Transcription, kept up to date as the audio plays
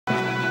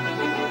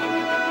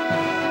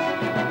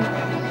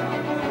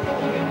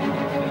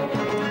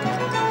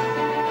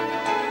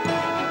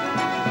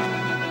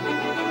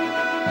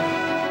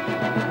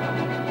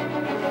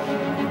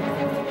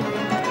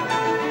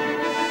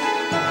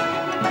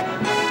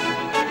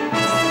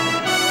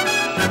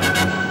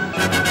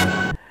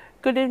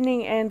Good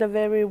evening and a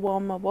very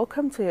warm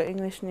welcome to your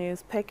English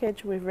news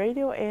package with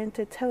radio and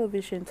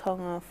television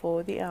Tonga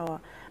for the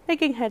hour.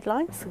 Making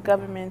headlines, the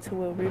government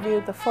will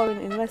review the foreign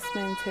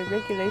investment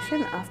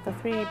regulation after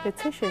 3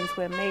 petitions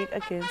were made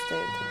against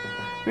it.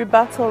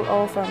 Rebuttal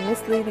of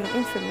misleading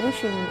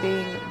information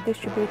being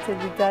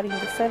distributed regarding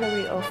the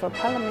salary of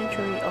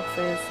parliamentary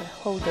office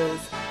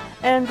holders.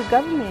 And the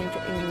government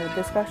in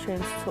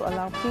discussions to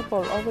allow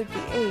people over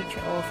the age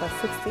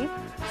of 60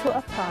 to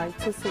apply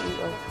to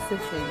CEO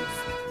positions.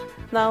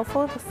 Now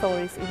for the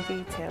stories in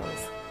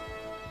details.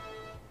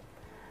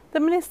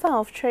 The Minister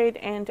of Trade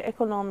and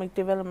Economic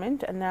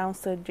Development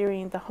announced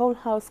during the Whole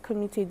House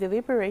Committee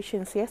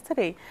deliberations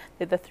yesterday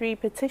that the 3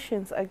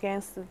 petitions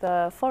against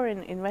the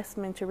foreign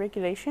investment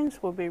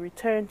regulations will be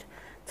returned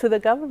to the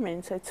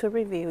government to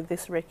review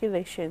these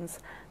regulations.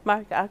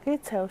 Mark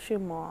Ake tells you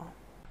more.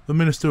 The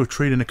Minister of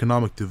Trade and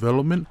Economic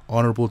Development,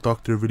 Honorable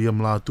Dr. William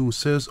Latu,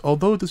 says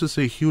although this is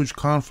a huge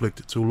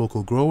conflict to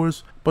local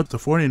growers, but the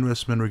foreign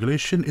investment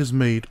regulation is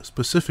made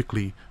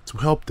specifically to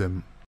help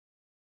them.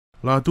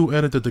 Latu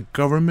added that the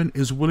government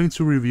is willing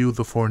to review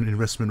the foreign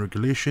investment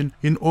regulation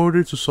in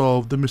order to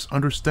solve the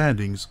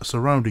misunderstandings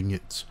surrounding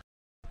it.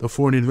 The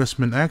Foreign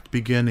Investment Act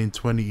began in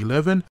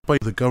 2011 by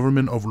the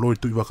government of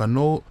Lord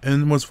Tuivakano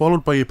and was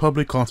followed by a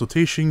public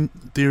consultation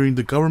during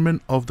the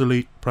government of the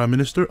late Prime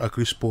Minister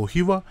Akris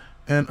Pohiva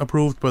and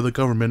approved by the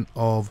government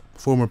of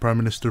former Prime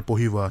Minister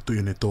Pohiva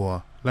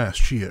Tuiunetoa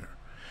last year.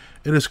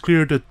 It is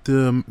clear that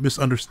the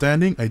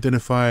misunderstanding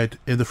identified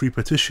in the 3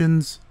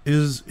 petitions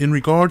is in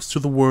regards to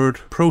the word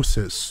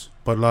process,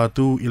 but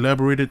Latu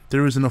elaborated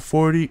there is an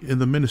authority in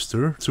the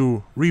minister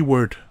to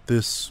reword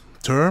this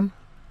term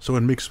so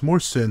it makes more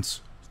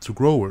sense to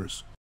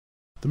growers.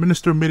 The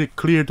minister made it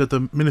clear that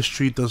the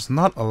ministry does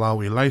not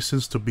allow a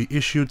license to be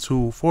issued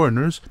to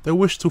foreigners that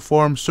wish to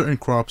farm certain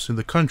crops in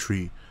the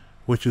country,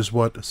 which is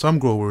what some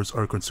growers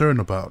are concerned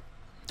about.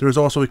 There is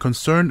also a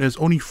concern as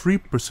only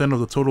 3% of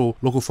the total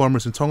local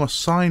farmers in Tonga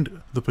signed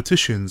the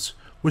petitions,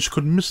 which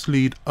could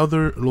mislead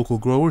other local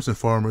growers and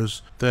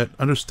farmers that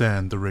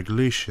understand the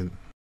regulation.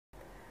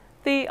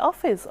 The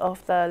Office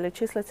of the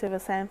Legislative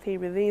Assembly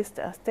released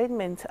a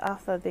statement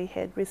after they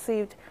had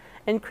received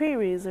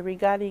inquiries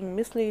regarding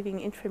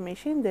misleading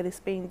information that is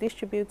being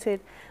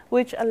distributed,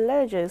 which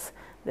alleges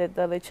that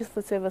the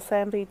Legislative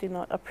Assembly did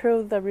not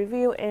approve the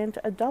review and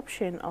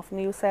adoption of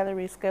new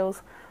salary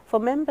scales for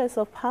members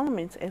of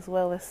Parliament as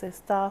well as the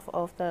staff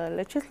of the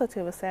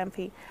Legislative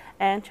Assembly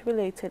and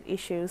related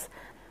issues.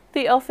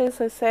 The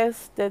officer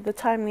says that the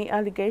timely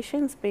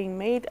allegations being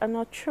made are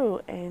not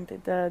true and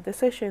the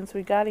decisions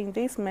regarding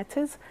these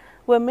matters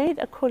were made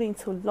according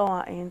to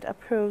law and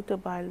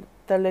approved by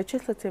the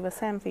Legislative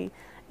Assembly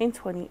in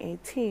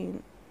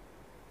 2018.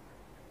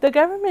 The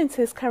government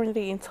is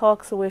currently in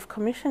talks with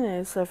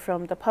commissioners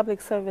from the Public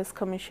Service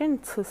Commission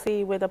to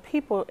see whether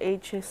people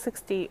aged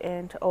 60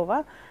 and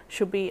over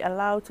should be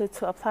allowed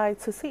to apply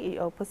to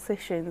CEO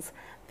positions.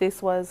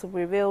 This was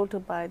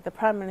revealed by the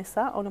Prime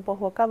Minister, Honorable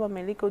Huakava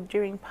Meliko,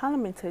 during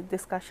parliamentary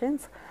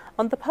discussions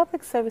on the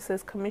Public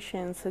Services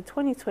Commission's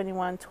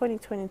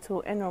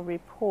 2021-2022 annual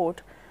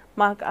report.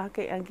 Mark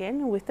Ake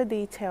again with the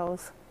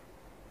details.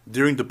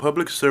 During the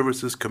Public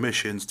Services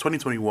Commission's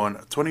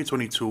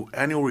 2021-2022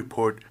 annual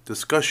report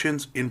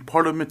discussions in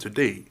Parliament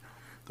today,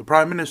 the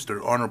Prime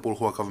Minister, Honorable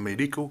Huakava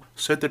Meliko,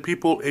 said that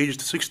people aged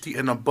 60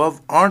 and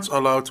above aren't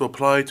allowed to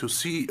apply to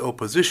CEO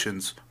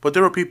positions, but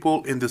there are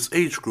people in this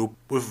age group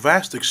with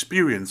vast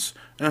experience,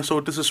 and so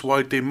this is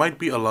why they might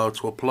be allowed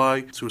to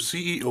apply to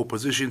CEO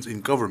positions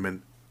in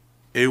government.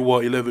 AWA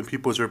 11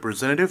 People's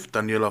Representative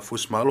Daniela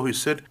Fusmalohi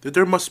said that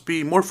there must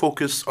be more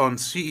focus on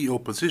CEO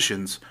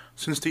positions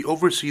since they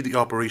oversee the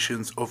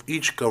operations of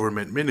each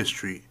government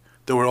ministry.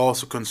 There were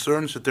also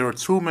concerns that there are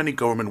too many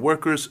government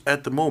workers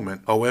at the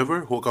moment.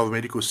 However, Huakava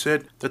Meliko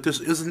said that this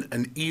isn't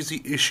an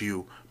easy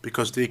issue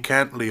because they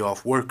can't lay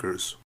off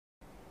workers.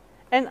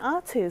 An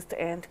artist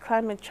and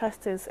climate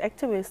justice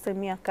activist,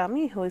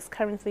 Miyakami, who is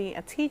currently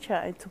a teacher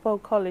at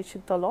Tupou College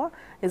Dolor,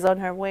 is on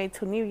her way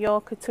to New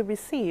York to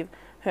receive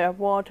her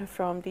award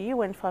from the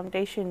UN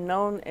Foundation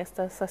known as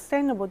the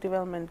Sustainable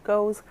Development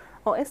Goals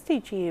or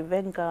SDG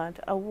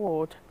Vanguard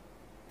Award.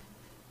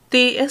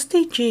 The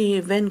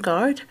SDG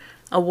Vanguard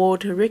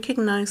Award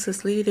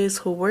recognizes leaders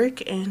whose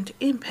work and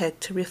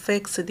impact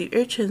reflects the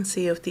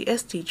urgency of the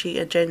SDG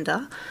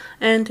agenda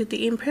and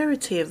the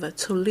imperative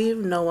to leave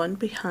no one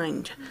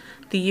behind.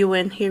 The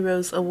UN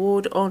Heroes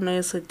Award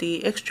honors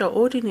the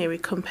extraordinary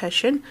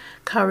compassion,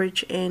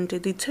 courage, and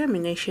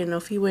determination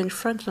of UN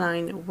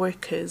frontline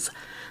workers.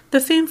 The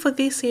theme for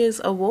this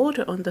year's award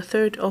on the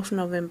 3rd of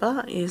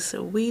November is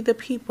We the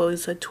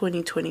People's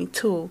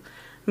 2022.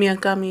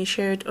 Miyakami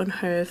shared on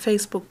her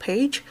Facebook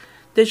page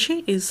that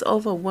she is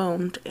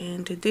overwhelmed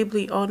and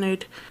deeply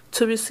honored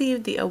to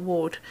receive the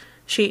award.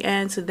 She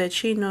adds that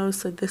she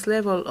knows that this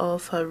level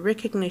of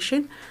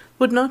recognition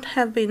would not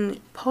have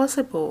been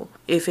possible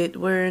if it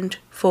weren't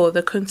for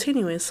the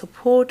continuous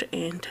support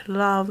and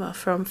love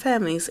from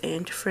families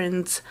and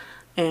friends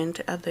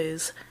and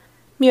others.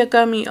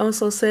 Miyagami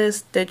also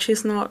says that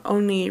she's not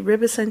only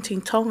representing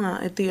Tonga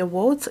at the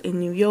awards in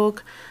New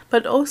York,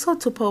 but also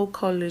Tupou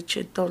College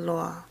at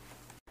Toloa.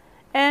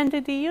 And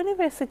the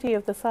University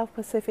of the South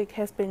Pacific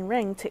has been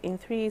ranked in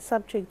 3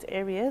 subject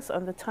areas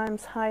on the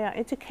Times Higher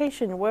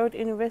Education World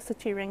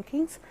University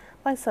Rankings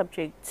by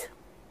subject.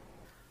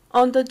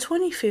 On the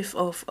 25th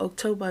of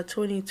October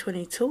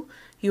 2022,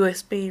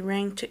 USB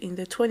ranked in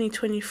the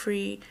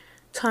 2023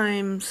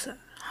 Times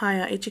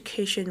Higher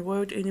Education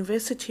World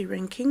University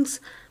Rankings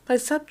by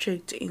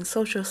subject in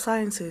social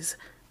sciences,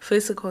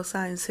 physical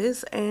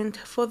sciences, and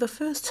for the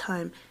first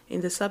time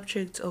in the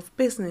subject of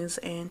business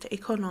and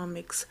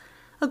economics.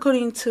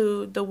 According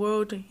to the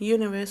World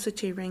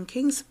University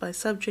Rankings by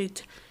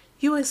subject,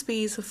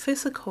 USB's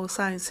physical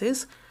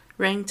sciences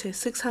ranked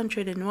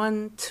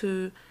 601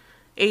 to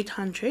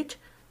 800,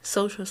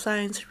 social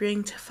science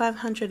ranked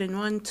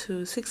 501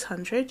 to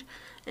 600,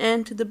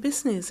 and the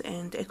business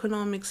and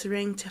economics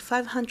ranked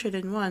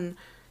 501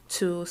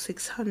 to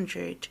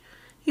 600.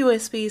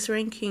 USB's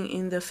ranking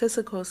in the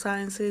physical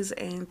sciences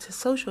and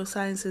social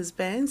sciences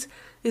bands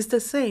is the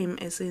same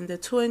as in the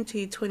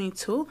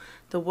 2022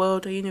 the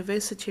World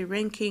University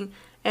Ranking,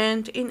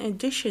 and in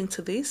addition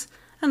to this,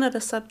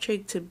 another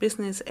subject,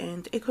 business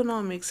and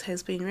economics,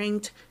 has been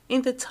ranked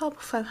in the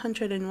top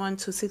 501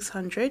 to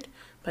 600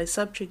 by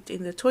subject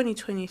in the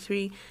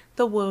 2023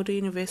 the World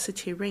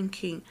University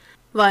Ranking.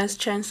 Vice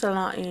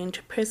Chancellor and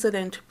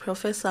President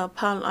Professor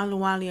Paul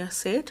Aluwalia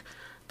said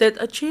that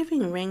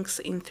achieving ranks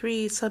in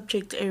 3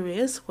 subject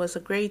areas was a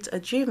great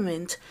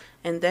achievement,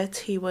 and that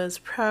he was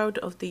proud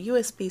of the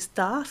USB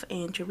staff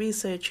and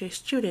research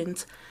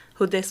students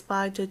who,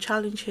 despite the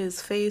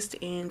challenges faced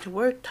and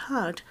worked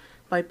hard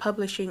by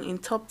publishing in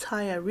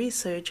top-tier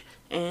research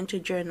and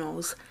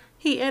journals.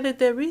 He added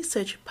that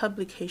research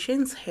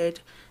publications had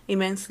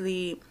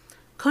immensely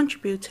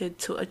contributed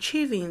to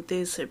achieving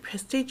this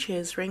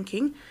prestigious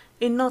ranking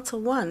in not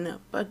 1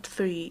 but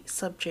 3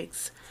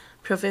 subjects.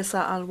 Professor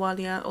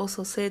Alwalia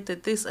also said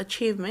that this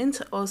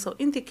achievement also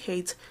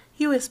indicates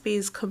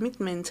USB's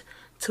commitment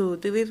to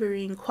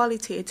delivering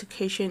quality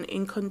education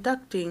in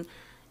conducting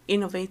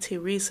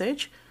innovative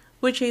research,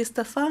 which is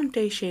the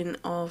foundation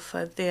of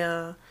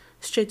their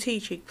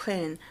strategic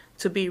plan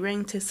to be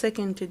ranked a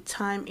second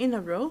time in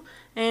a row,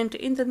 and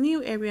in the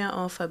new area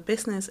of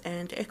business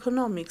and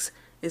economics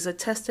is a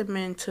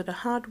testament to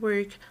the hard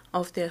work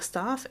of their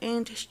staff,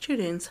 and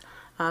students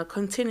are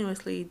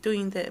continuously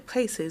doing their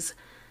places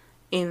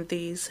in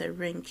these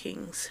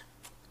rankings.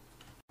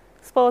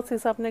 Sports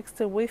is up next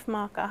with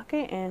Mark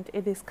Ake, and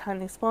it is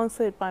kindly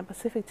sponsored by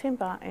Pacific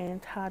Timber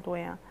and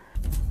Hardware.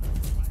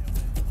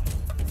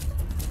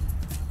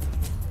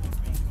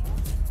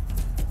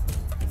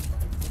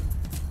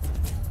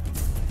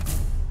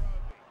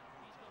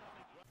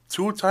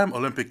 Two-time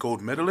Olympic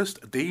gold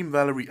medalist Dame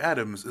Valerie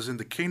Adams is in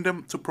the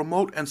kingdom to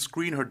promote and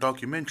screen her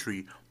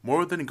documentary,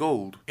 More Than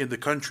Gold, in the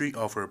country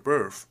of her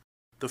birth.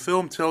 The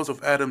film tells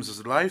of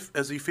Adams' life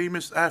as a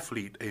famous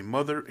athlete, a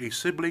mother, a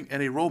sibling,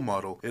 and a role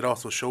model. It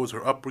also shows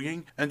her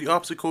upbringing and the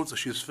obstacles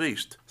she has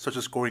faced, such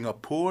as growing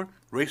up poor,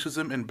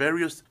 racism, and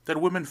barriers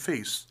that women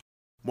face.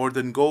 More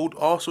Than Gold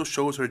also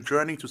shows her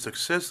journey to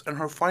success and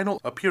her final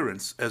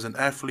appearance as an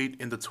athlete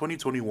in the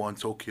 2021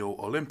 Tokyo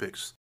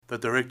Olympics. The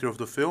director of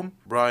the film,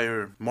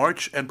 Briar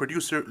March, and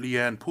producer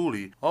Leanne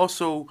Pooley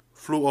also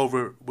flew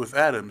over with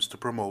Adams to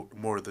promote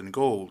More Than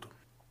Gold.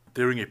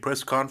 During a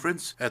press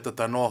conference at the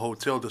Tanoa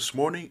Hotel this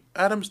morning,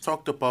 Adams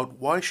talked about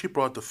why she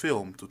brought the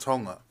film to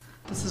Tonga.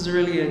 This is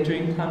really a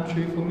dream come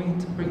true for me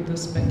to bring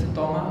this back to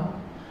Tonga.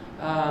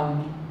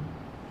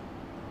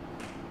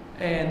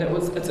 And it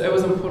was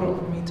important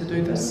for me to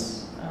do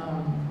this.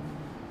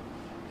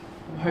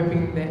 I'm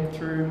hoping that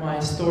through my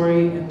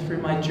story and through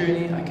my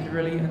journey I could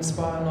really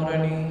inspire not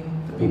only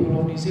the people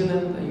of New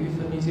Zealand, the youth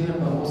of New Zealand,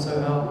 but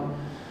also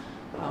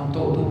our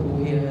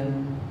Tongatapu here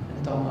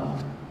in Tonga.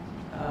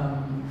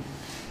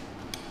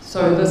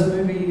 So this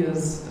movie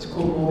is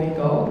called More Than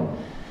Gold,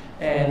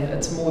 and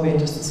it's more than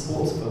just a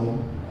sports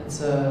film.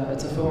 It's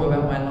a film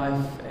about my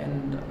life,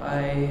 and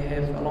I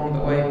have along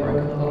the way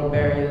broken a lot of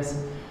barriers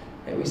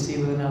that we see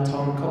within our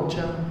Tongan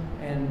culture,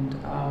 and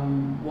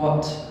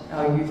what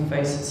our youth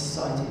face in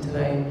society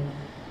today,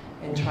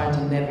 and trying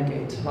to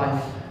navigate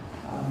life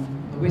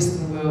in the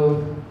Western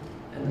world,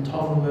 in the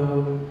Tongan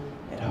world,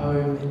 at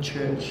home, at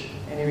church,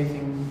 and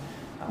everything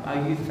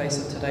our youth face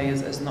of today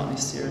is not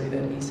necessarily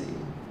that easy.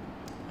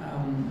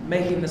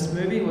 Making this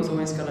movie was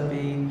always going to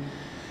be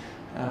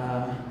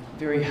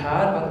very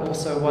hard, but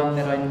also one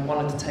that I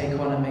wanted to take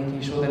on, and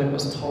making sure that it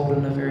was told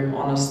in a very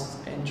honest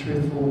and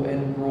truthful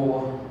and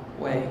raw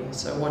way.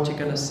 So what you're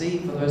going to see,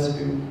 for those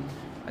who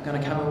are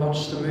going to come and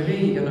watch the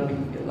movie, you're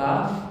going to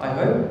laugh, I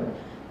hope,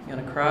 you're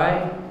going to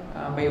cry,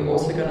 but you're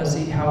also going to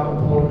see how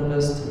important it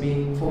is for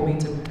me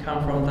to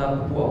come from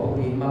the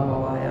Puapuri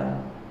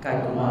Mapawaya,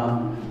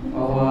 Kaikuma,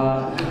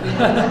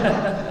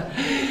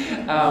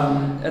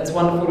 it's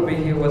wonderful to be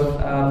here with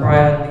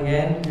Brian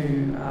and Leanne, who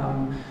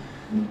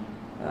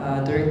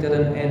directed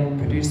and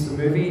produced the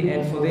movie,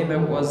 and for them it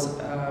was,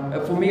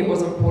 for me it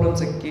was important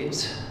to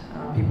get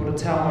people to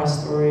tell my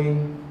story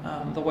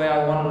the way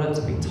I wanted it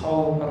to be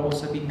told, but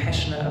also be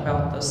passionate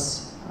about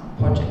this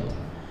project.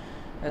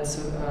 It's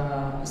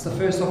the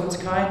first of its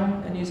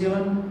kind in New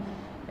Zealand,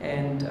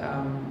 and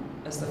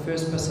it's the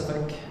first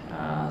Pacific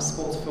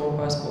sports film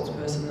by a sports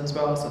person as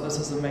well, so this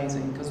is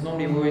amazing, because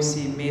normally we always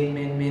see men,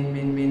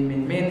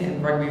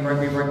 and rugby,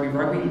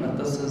 but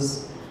this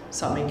is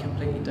something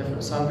completely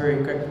different, so I'm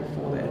very grateful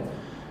for that.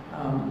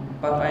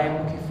 But I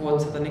am looking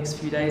forward to the next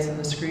few days in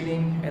the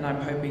screening, and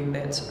I'm hoping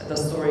that the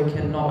story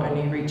can not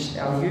only reach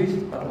our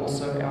youth, but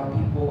also our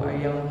people,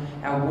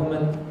 our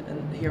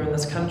women here in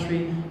this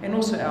country, and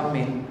also our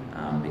men,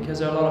 because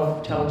there are a lot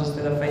of challenges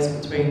that are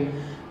faced between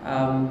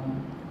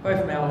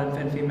both male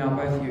and female,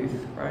 both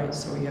youth, right?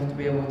 So we have to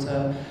be able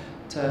to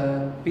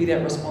be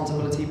that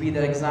responsibility, be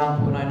that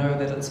example, and I know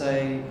that it's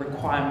a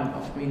requirement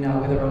of me now,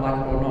 whether I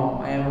like it or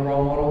not. I am a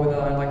role model,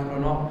 whether I like it or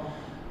not.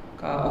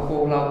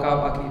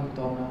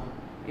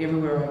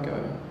 Everywhere I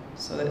go.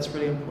 So that's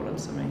really important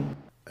to me.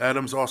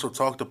 Adams also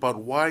talked about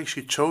why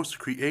she chose to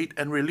create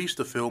and release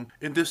the film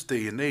in this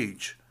day and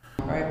age.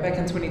 Right, back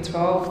in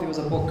 2012, there was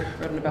a book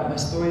written about my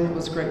story, and it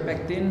was great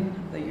back then.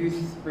 The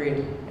youth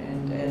read,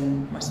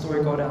 and my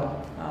story got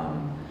out.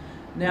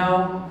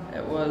 Now,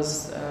 it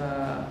was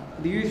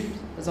the youth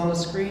is on the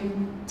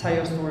screen, tell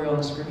your story on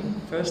the screen,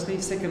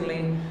 firstly.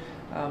 Secondly,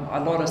 a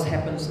lot has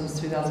happened since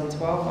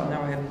 2012. I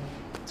now have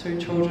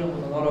 2 children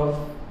with a lot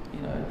of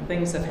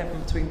things that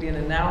happened between then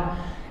and now,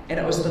 and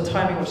the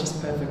timing was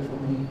just perfect for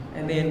me.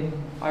 And then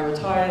I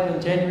retired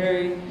in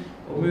January,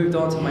 or moved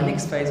on to my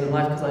next phase in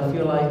life, because I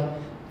feel like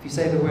if you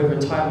say the word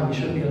retirement,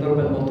 you should be a little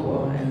bit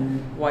motua and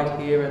white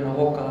hair and a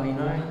waka,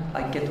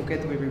 like geto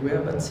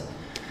everywhere, but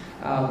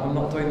I'm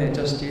not doing that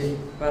just yet.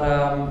 But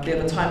yeah,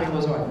 the timing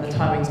was right, and the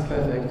timing's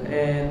perfect,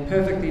 and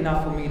perfectly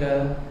enough for me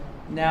to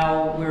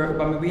now,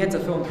 we had to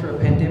film through a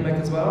pandemic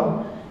as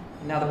well.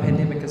 Now the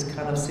pandemic is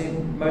kind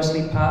of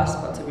mostly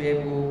past, but to be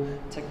able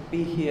to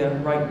be here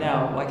right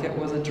now, like it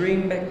was a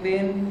dream back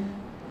then,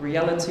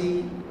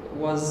 reality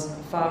was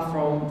far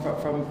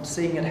from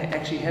seeing it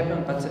actually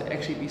happen, but to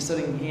actually be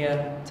sitting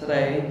here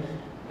today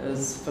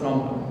is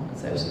phenomenal.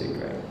 It's absolutely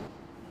great.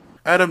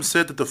 Adams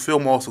said that the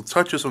film also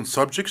touches on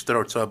subjects that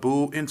are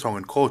taboo in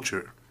Tongan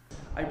culture.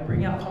 I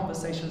bring out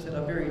conversations that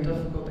are very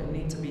difficult that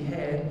need to be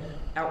had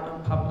out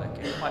in public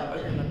and quite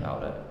open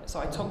about it. So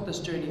I took this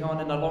journey on,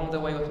 and along the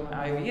way with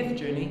my IVF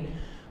journey,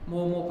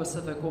 more and more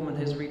Pacific women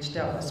has reached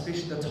out,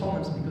 especially the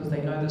Tongans, because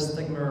they know the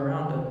stigma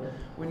around it.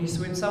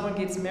 When someone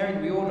gets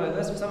married, we all know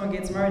this, when someone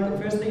gets married, the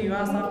first thing you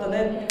ask after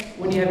that,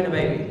 when are you having a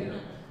baby?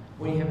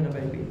 When are you having a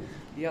baby?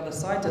 The other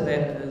side to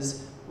that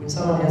is, when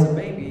someone has a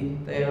baby,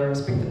 they are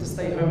expected to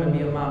stay home and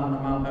be a mum and a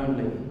mum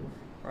only,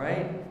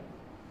 right?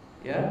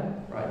 Yeah?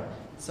 Right.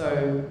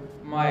 So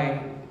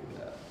my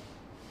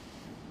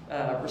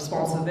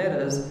response to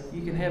that is,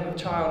 you can have a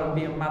child and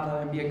be a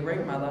mother and be a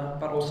great mother,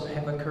 but also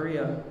have a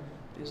career.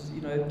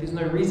 There's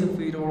no reason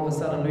for you to all of a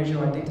sudden lose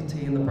your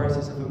identity in the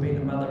process of being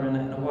a mother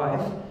and a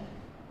wife,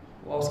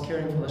 whilst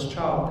caring for this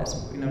child. That's,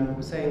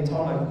 say in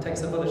Tonga, it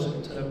takes a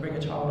village to bring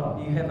a child up.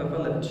 You have a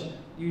village,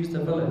 use the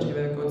village, you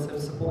have a good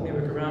support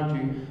network around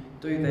you,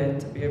 do that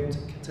to be able to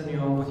continue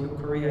on with your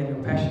career and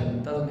your passion.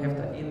 It doesn't have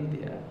to end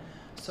there.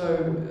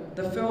 So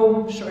the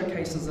film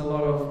showcases a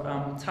lot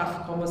of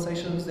tough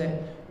conversations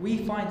that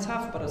we find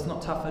tough, but it's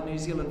not tough in New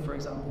Zealand, for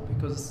example,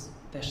 because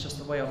that's just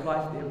the way of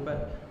life there.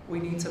 But we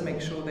need to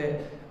make sure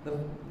that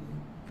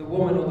the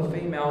woman or the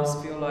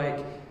females feel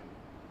like,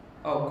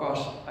 oh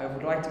gosh, I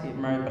would like to get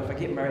married, but if I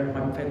get married,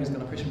 my family's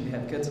going to push me to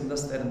have kids and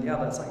this, that, and the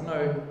other. It's like,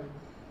 no,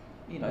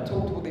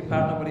 talk to their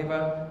partner,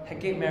 whatever,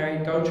 get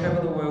married, go and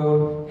travel the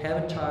world,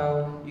 have a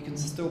child. You can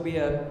still be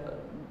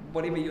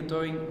whatever you're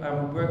doing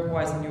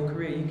work-wise in your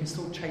career, you can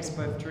still chase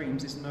both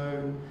dreams. There's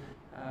no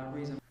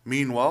reason.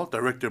 Meanwhile,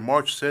 director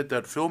March said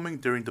that filming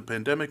during the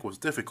pandemic was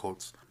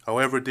difficult.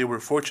 However, they were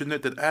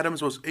fortunate that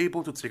Adams was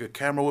able to take a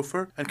camera with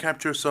her and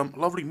capture some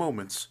lovely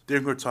moments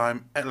during her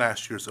time at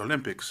last year's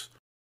Olympics.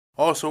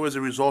 Also, as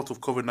a result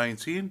of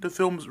COVID-19, the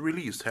film's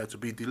release had to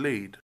be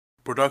delayed.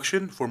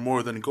 Production for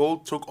More Than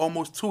Gold took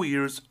almost 2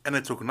 years, and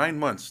it took 9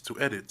 months to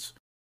edit.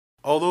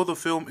 Although the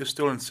film is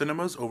still in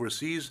cinemas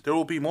overseas, there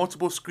will be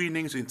multiple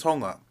screenings in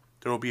Tonga.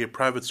 There will be a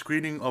private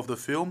screening of the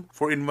film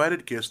for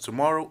invited guests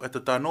tomorrow at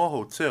the Tanoa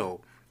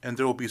Hotel, and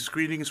there will be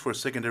screenings for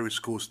secondary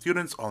school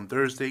students on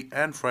Thursday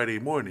and Friday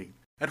morning.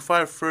 At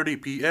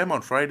 5:30 p.m.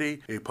 on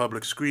Friday, a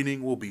public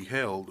screening will be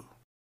held.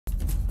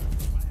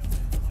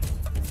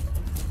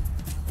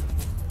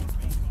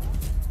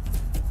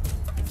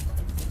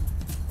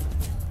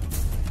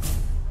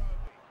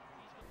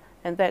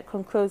 And that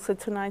concludes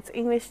tonight's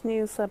English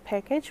news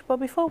package. But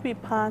before we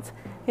part,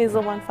 here's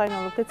one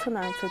final look at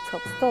tonight's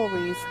top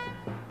stories.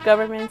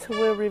 Government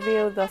will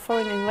reveal the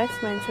foreign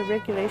investment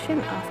regulation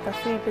after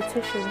 3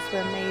 petitions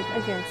were made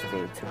against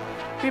it.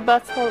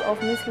 Rebuttal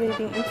of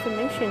misleading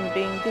information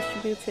being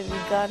distributed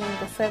regarding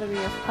the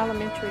salary of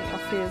parliamentary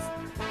office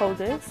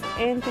holders,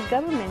 and the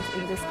government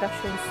in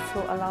discussions to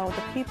allow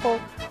the people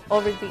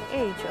over the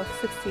age of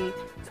 60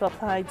 to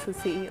apply to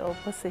CEO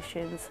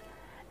positions.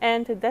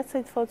 And that's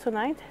it for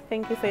tonight.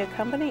 Thank you for your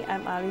company.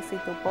 I'm Ali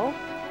Situpo.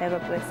 Have a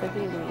blessed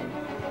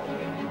evening.